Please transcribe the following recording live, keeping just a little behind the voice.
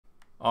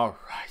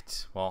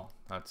Alright, well,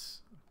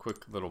 that's a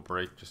quick little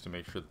break just to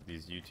make sure that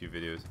these YouTube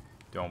videos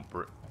don't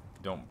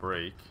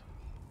break.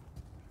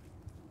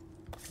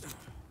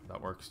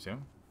 That works too.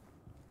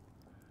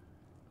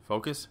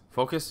 Focus,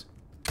 focus.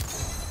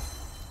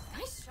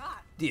 Nice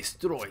shot.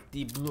 Destroy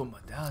the blue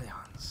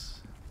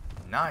medallions.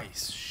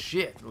 Nice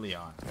shit,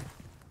 Leon.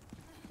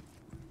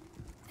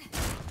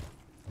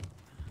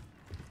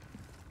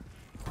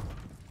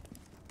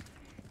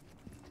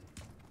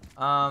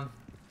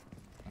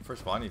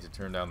 First of all, I need to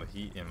turn down the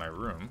heat in my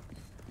room.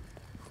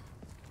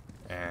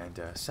 And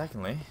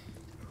secondly,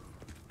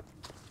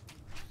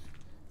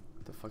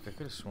 what the fuck? I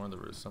could have sworn there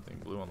was something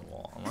blue on the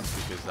wall, unless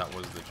because that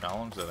was the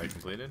challenge that I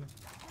completed.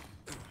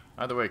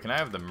 Either way, can I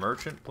have the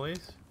merchant,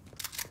 please?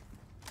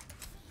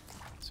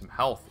 Some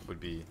health would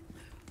be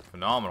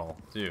phenomenal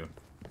too.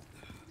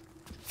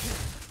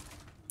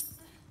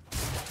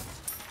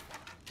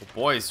 Well,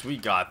 boys, we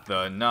got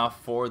the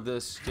enough for the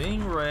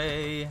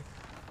stingray.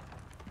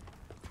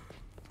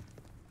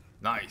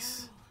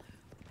 Nice.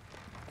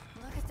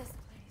 Look at this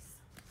place.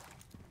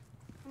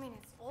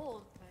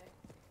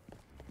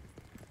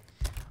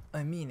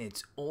 I mean,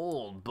 it's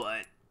old,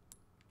 but...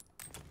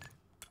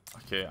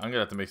 Okay, I'm gonna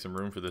have to make some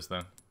room for this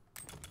then.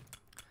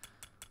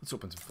 Let's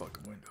open some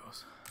fucking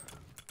windows.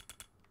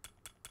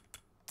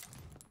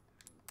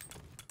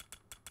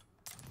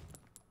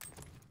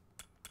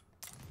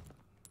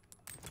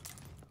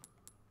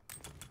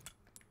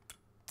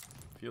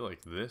 I feel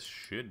like this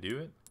should do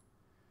it.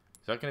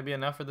 Is that going to be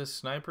enough for this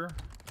sniper?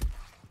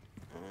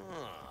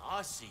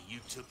 I see you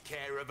took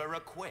care of a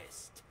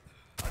request.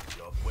 A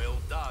job well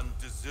done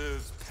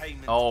deserves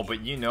payment. Oh,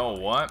 but you know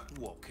what?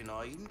 What can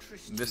I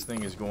interest you? This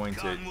thing is going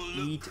to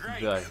eat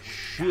the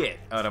shit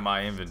out of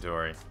my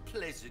inventory.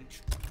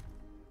 Pleasant.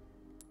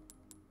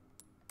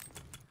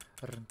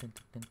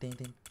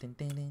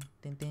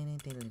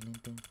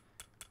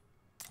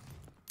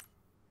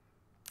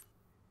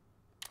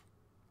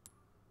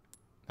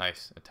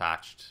 Nice,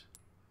 attached.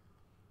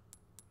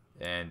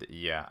 And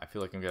yeah, I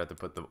feel like I'm gonna have to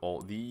put the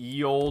old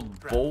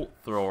bolt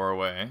thrower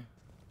away.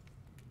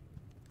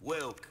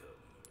 Welcome.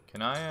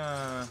 Can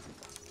I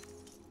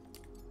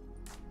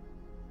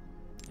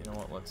you know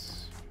what,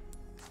 let's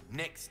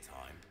Next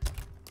time.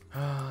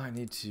 I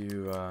need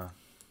to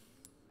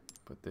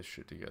put this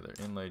shit together.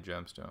 Inlay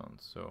gemstones,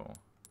 so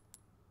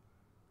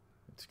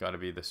it's gotta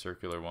be the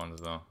circular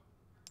ones though.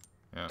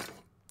 Yeah.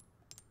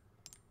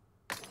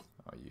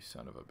 Oh, you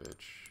son of a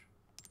bitch.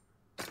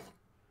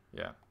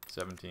 Yeah,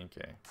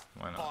 17k.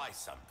 Why not? Buy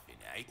something,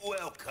 eh?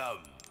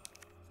 Welcome.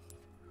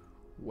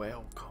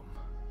 Welcome.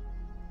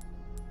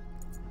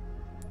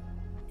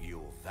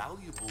 You're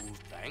valuable,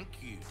 thank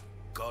you.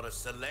 Got a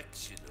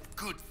selection of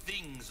good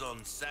things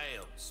on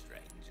sale,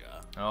 stranger.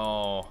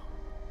 Oh.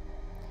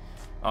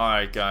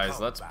 Alright guys,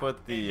 Come let's back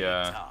put the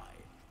anytime.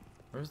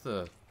 where's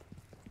the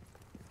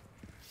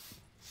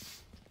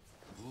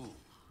Ooh,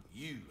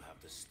 you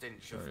have the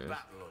stench There of it is.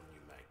 battle on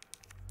you,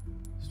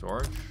 mate.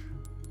 storage?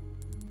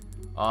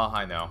 Oh,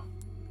 I know.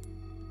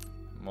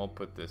 We'll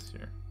put this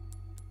here.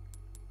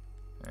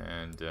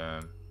 And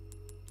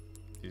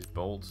these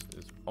bolts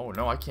is... Oh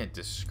no, I can't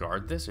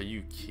discard this? Are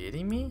you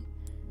kidding me?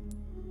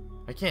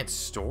 I can't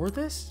store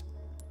this?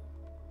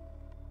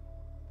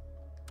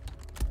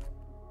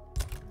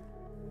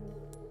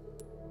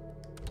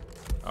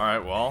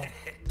 Alright, well.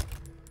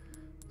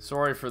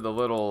 Sorry for the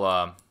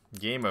little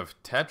game of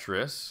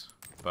Tetris,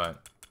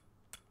 but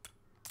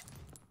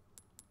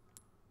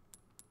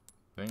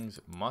things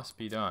must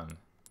be done.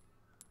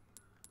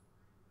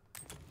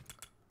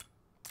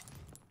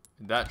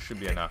 That should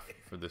be enough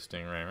for the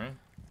stingray, right?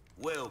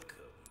 Welcome.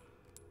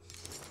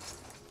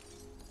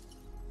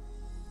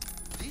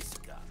 This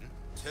gun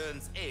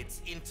turns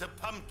heads into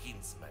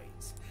pumpkins,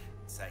 mate.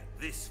 Take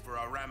this for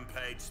a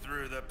rampage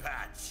through the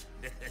patch.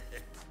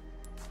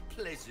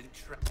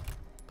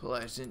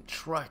 Pleasant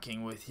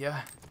trucking with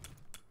ya.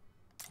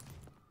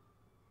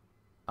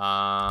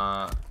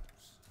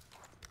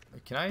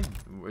 Can I...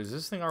 Does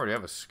this thing already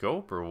have a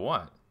scope or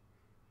what?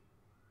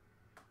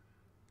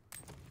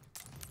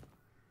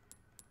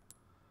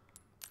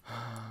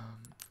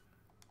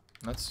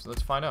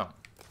 Let's find out.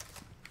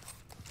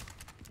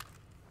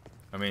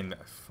 I mean,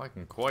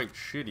 fucking quite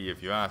shitty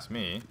if you ask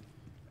me.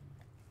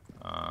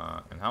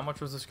 And how much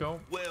was the scope?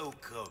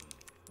 Welcome.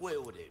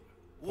 Well then,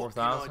 what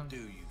can 4,000? I do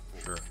you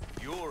for? Sure.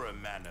 You're a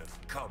man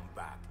of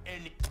combat.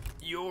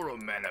 You're a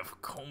man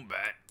of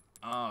combat.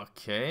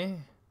 Okay.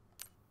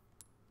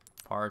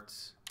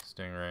 Parts,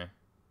 stingray,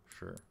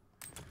 sure.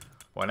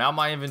 Well, now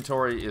my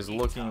inventory is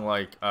looking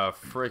like a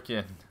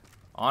freaking,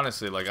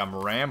 honestly, like I'm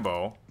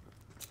Rambo.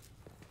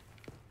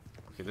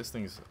 Okay, this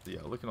thing's, yeah,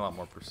 looking a lot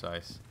more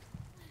precise.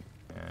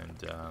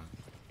 And, alright,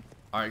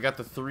 I got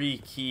the 3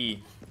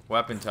 key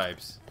weapon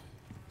types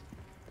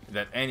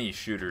that any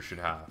shooter should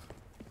have.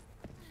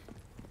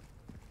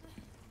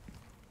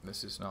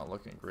 This is not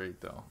looking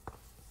great, though.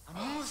 A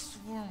most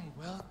warm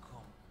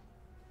welcome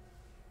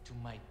to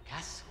my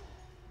castle.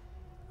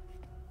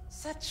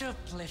 Such a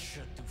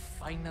pleasure to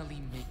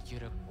finally make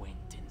your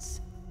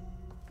acquaintance,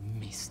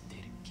 Mr.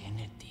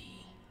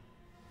 Kennedy.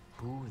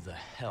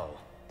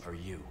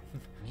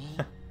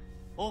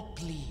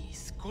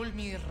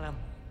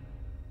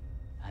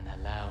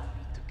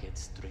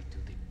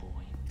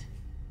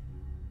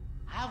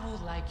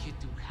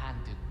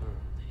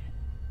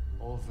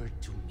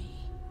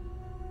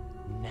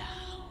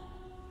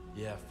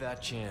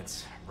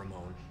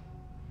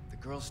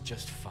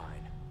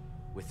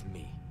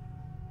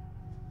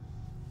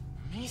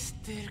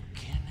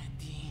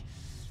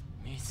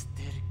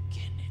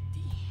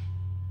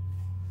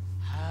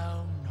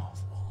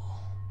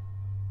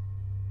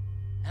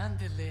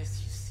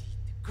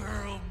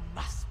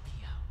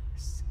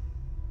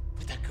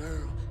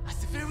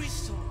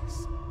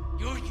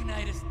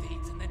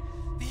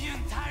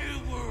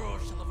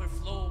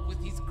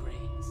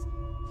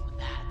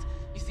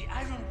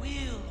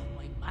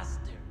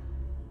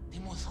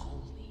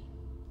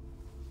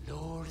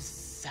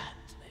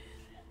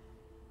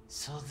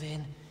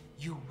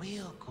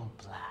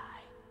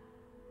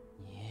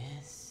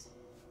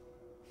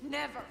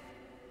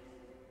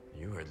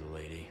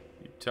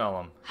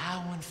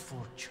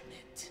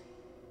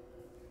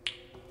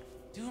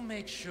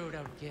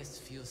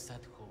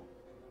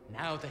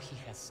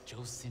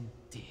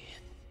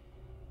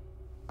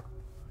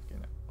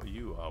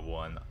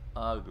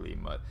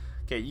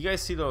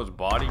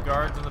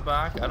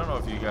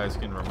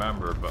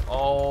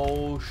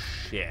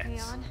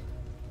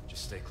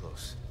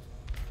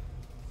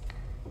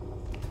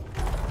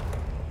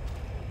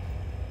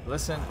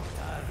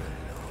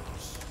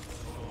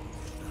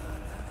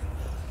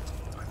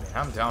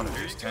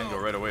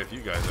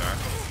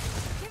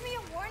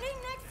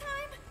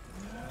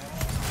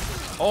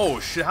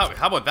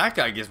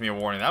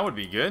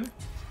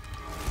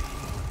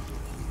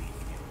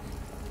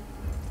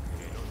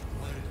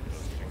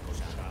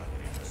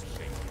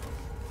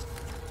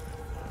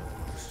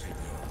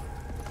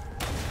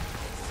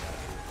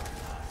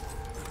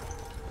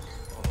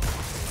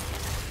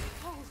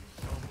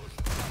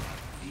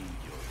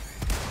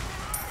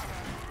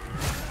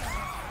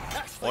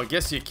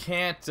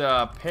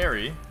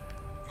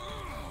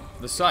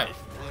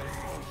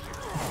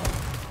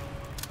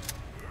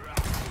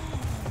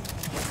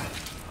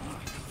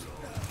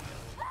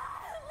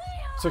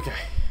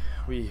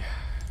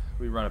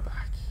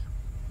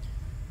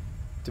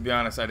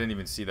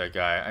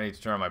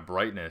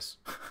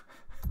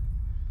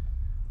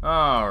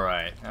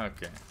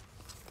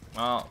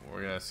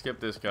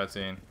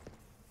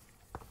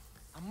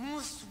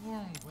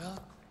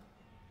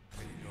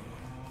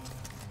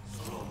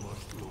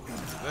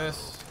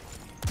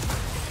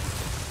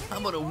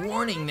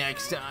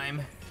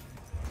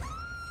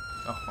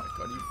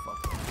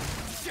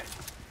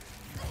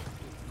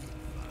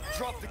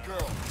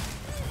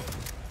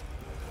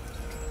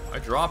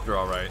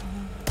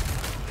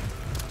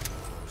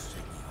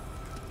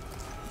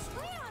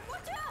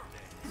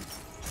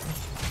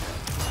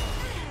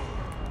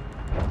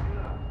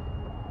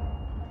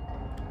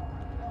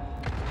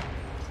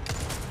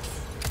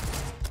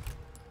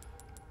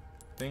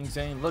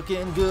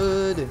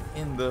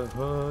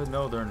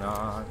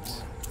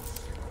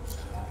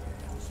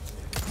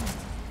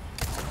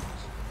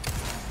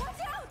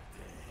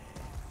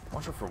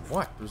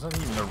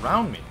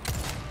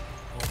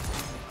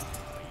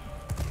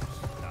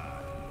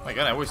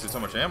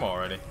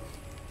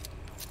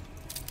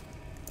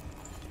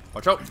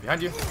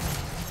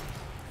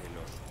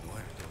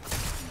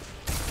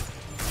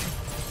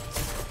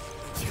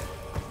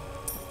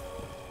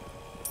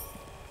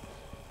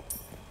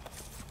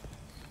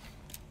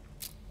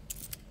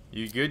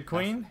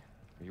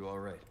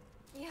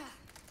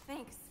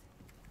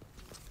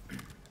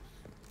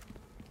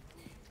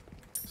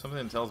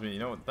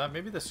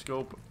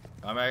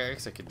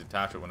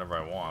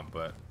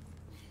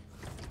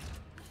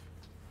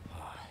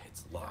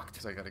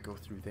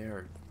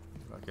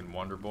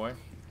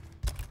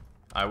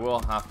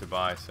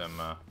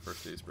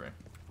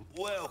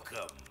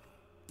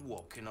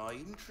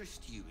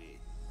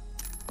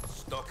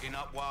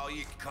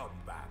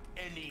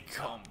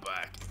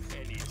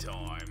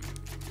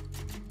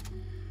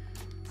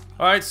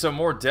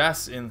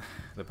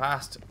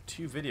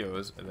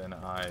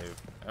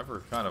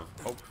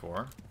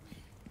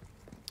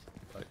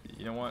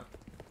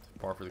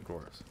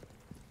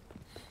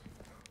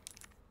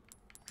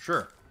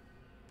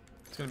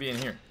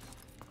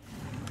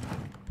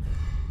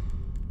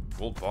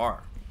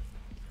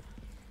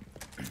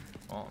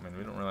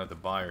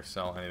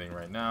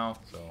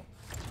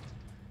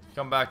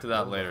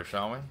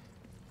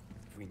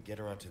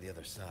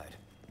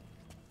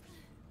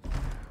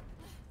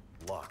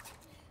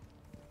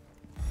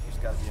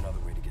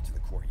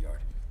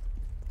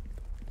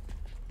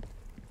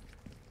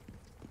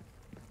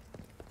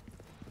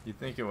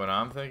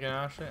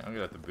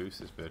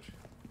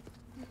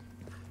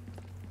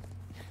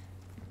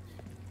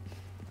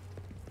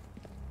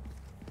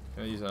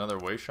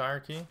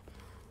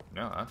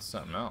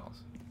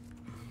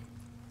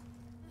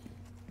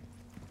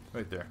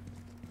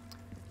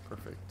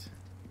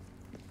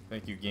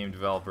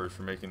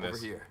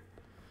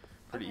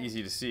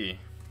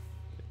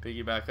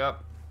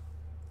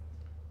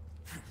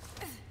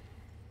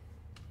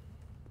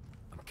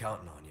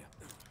 counting on you.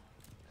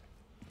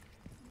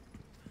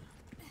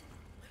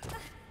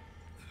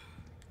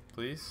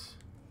 Please?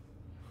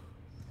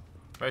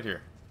 Right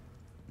here.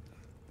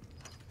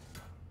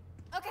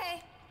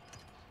 Okay.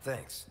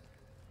 Thanks.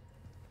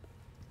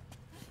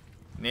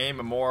 Name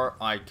a more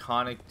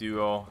iconic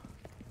duo.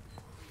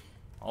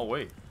 Oh,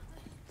 wait.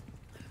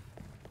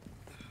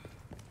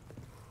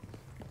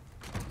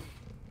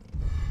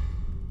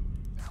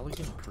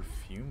 Elegant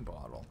perfume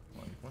bottle.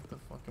 Like, what the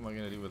fuck am I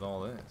gonna do with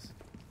all this?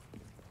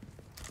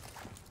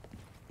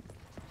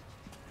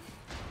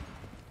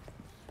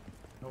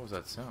 What was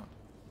that sound?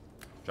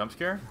 Jump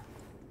scare?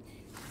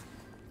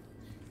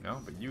 No,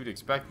 but you'd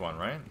expect one,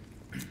 right?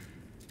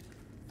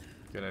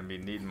 Gonna be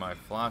needing my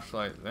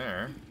flashlight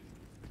there.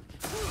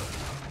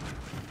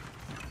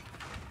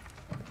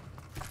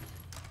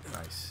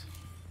 Nice.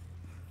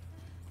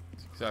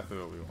 That's exactly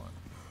what we want.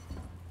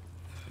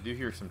 I do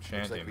hear some Looks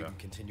chanting like we though. can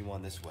continue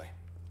on this way.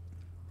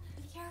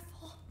 Be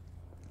careful.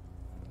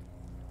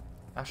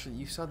 Actually,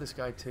 you saw this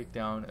guy take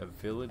down a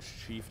village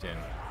chieftain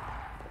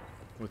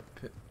with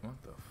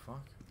what the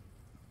fuck?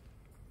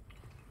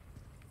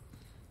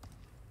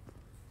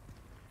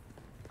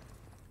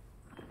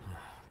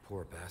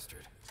 Poor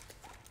bastard.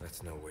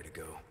 That's no way to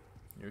go.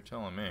 You're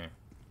telling me.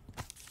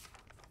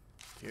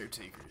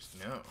 Caretaker's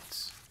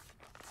notes.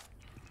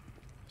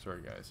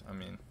 Sorry guys, I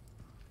mean,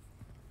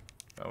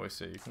 I always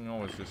say you can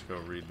always just go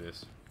read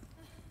this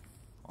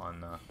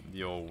on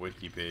the old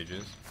wiki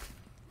pages.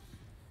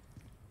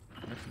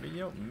 Actually, you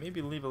know,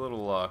 maybe leave a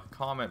little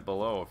comment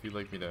below if you'd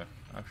like me to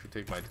actually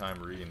take my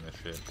time reading this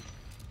shit.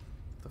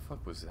 What the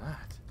fuck was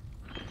that?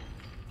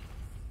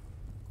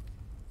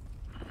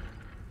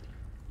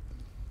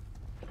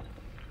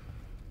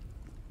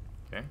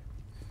 Okay.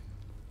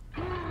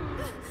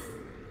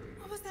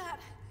 What was that?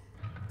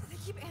 Did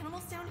they keep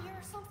animals down here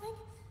or something?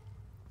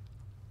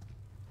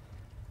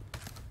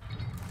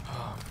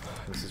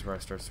 This is where I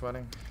start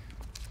sweating.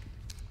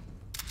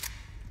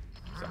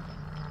 So,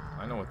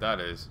 I know what that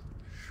is.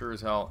 Sure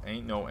as hell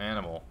ain't no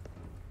animal.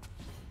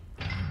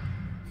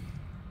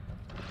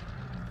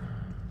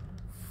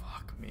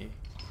 Fuck me.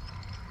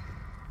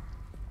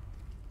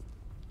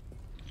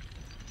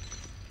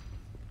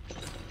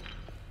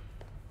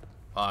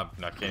 I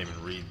can't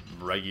even read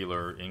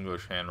regular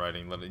English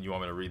handwriting. You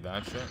want me to read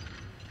that shit?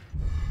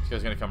 This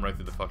guy's gonna come right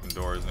through the fucking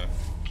door, isn't he?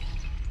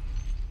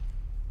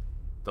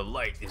 The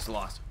light is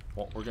lost.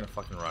 Well, we're gonna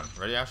fucking run.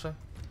 Ready, Ashley?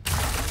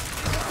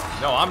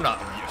 No, I'm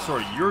not.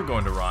 Sorry, you're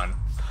going to run.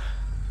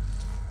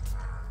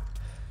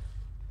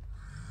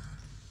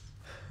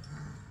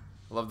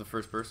 I love the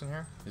first person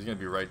here. He's gonna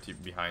be right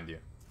behind you.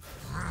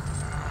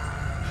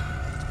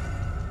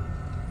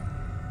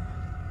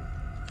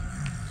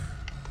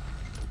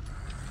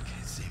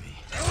 Can't see me.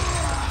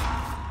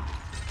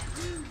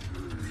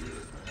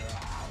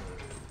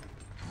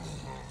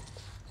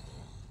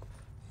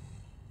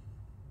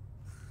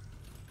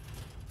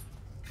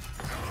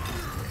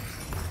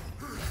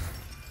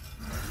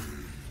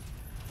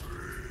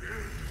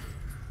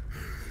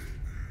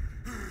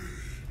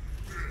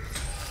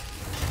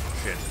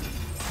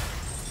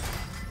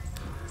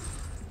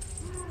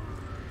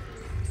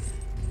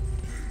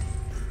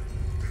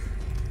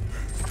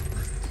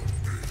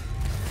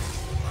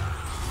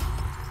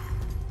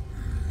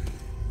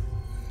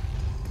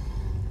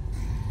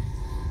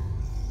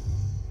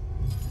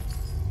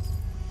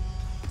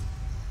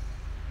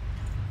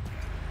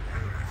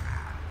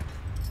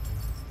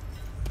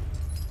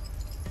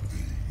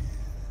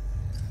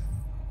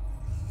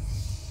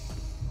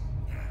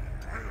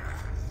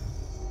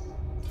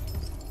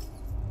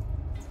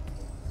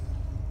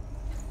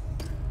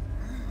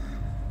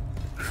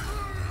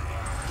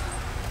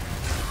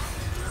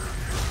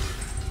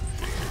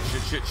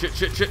 Shit.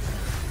 Shit.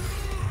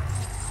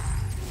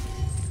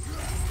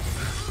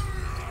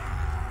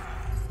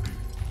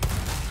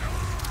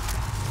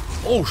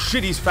 Oh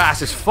shit, he's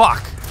fast as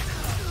fuck.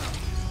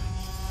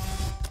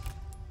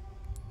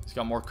 He's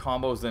got more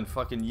combos than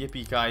fucking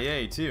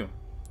Yippee-Ki-Yay too.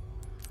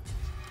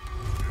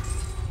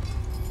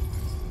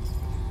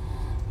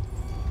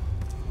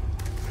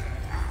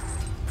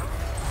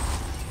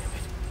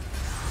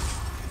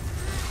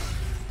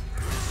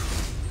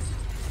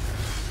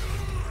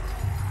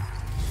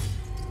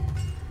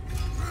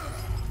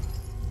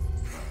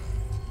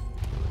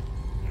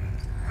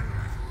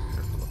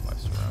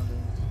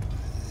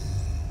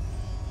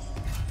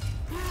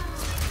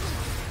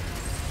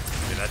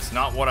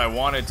 Not what I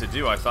wanted to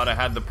do. I thought I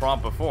had the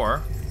prompt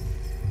before.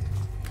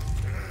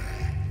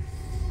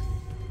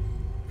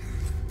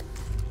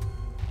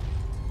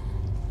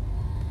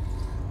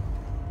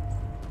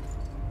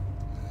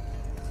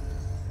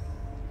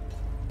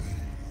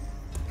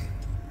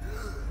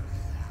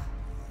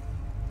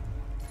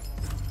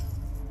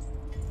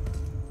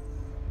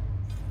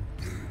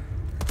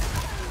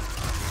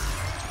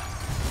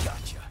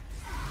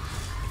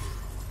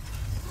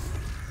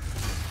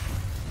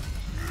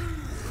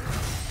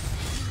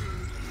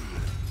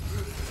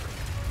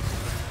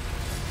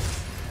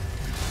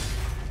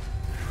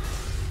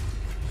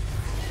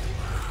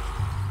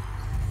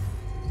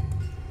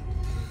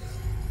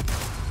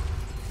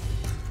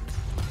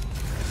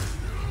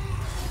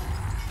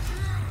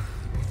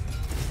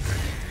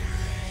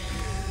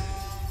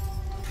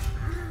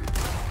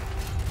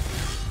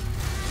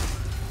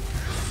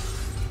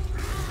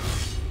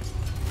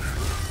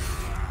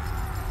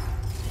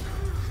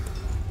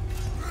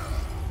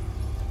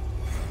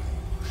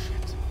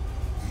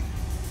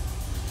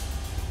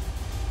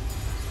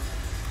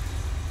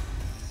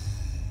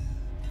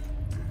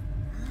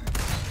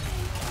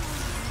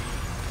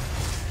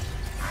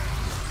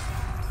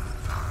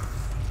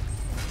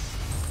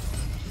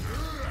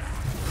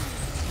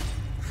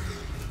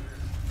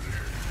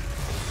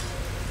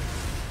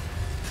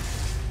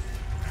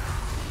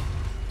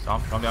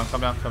 Calm down,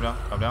 calm down, calm down,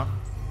 calm down.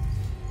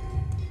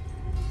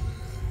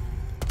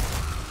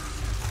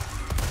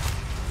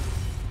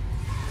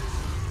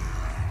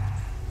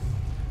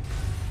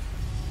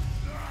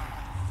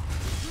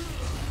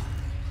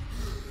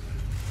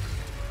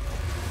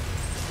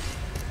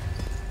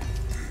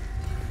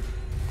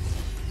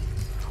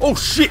 Oh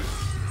shit!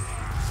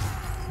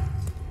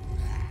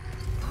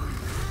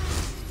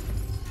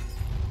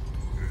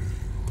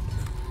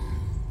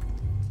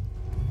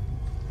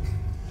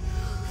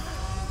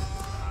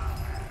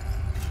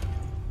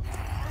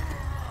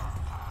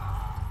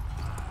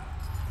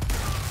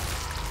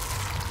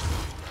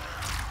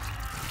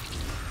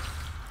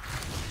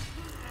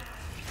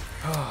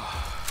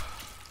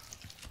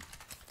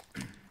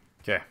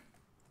 Okay.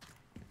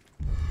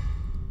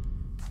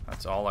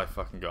 That's all I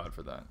fucking got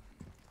for that.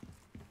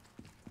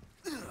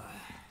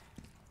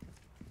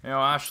 You know,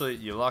 Ashley,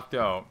 you lucked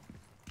out.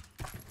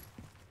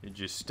 You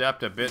just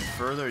stepped a bit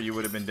further, you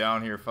would have been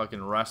down here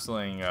fucking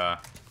wrestling the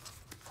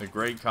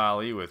great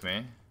Kali with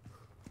me.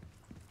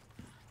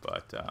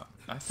 But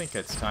I think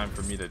it's time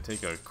for me to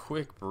take a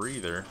quick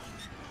breather.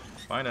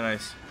 Find a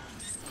nice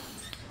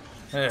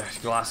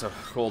glass of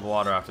cold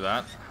water after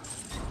that.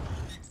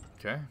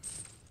 Okay.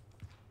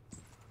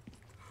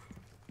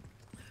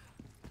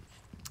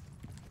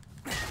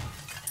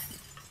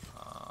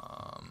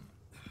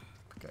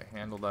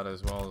 Handled that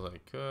as well as I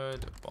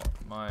could, but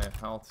my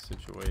health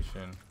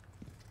situation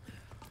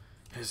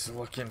is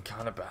looking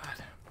kind of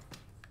bad.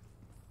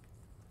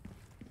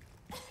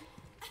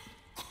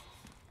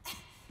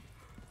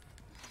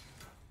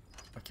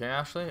 Okay,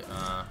 Ashley.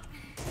 Oh,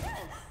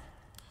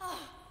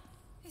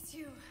 it's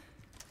you.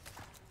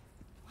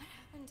 What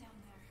happened down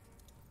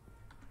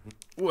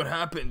there? What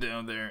happened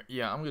down there?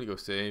 Yeah, I'm gonna go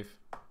save,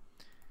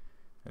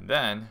 and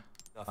then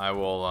Nothing. I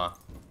will.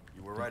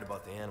 You were right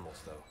about the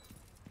animals, though.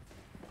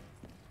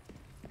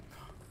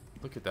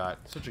 Look at that.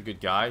 Such a good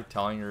guy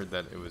telling her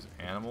that it was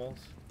animals.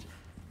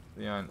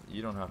 Leon,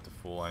 you don't have to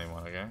fool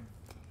anyone, okay?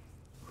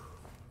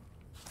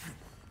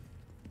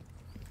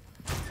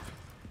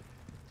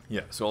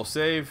 Yeah, so I'll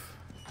save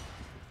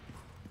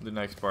the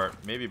next part.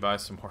 Maybe buy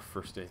some more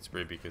first aid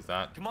spray because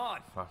that Come on.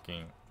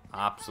 fucking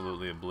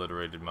absolutely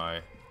obliterated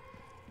my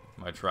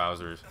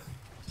trousers.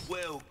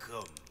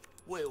 Welcome.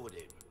 Well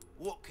then,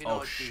 what can I Oh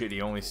do? shit, he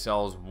only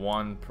sells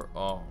one per...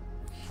 Oh,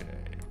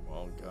 okay.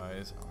 Well,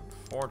 guys,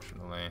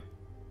 unfortunately...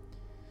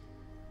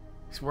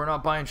 we're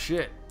not buying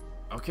shit.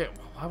 Okay,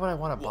 why would I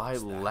want to buy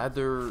What's that?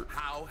 leather?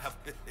 How have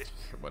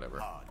Whatever.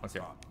 Hard Okay,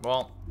 time.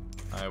 well,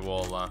 I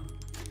will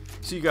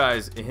see you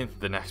guys in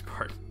the next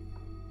part.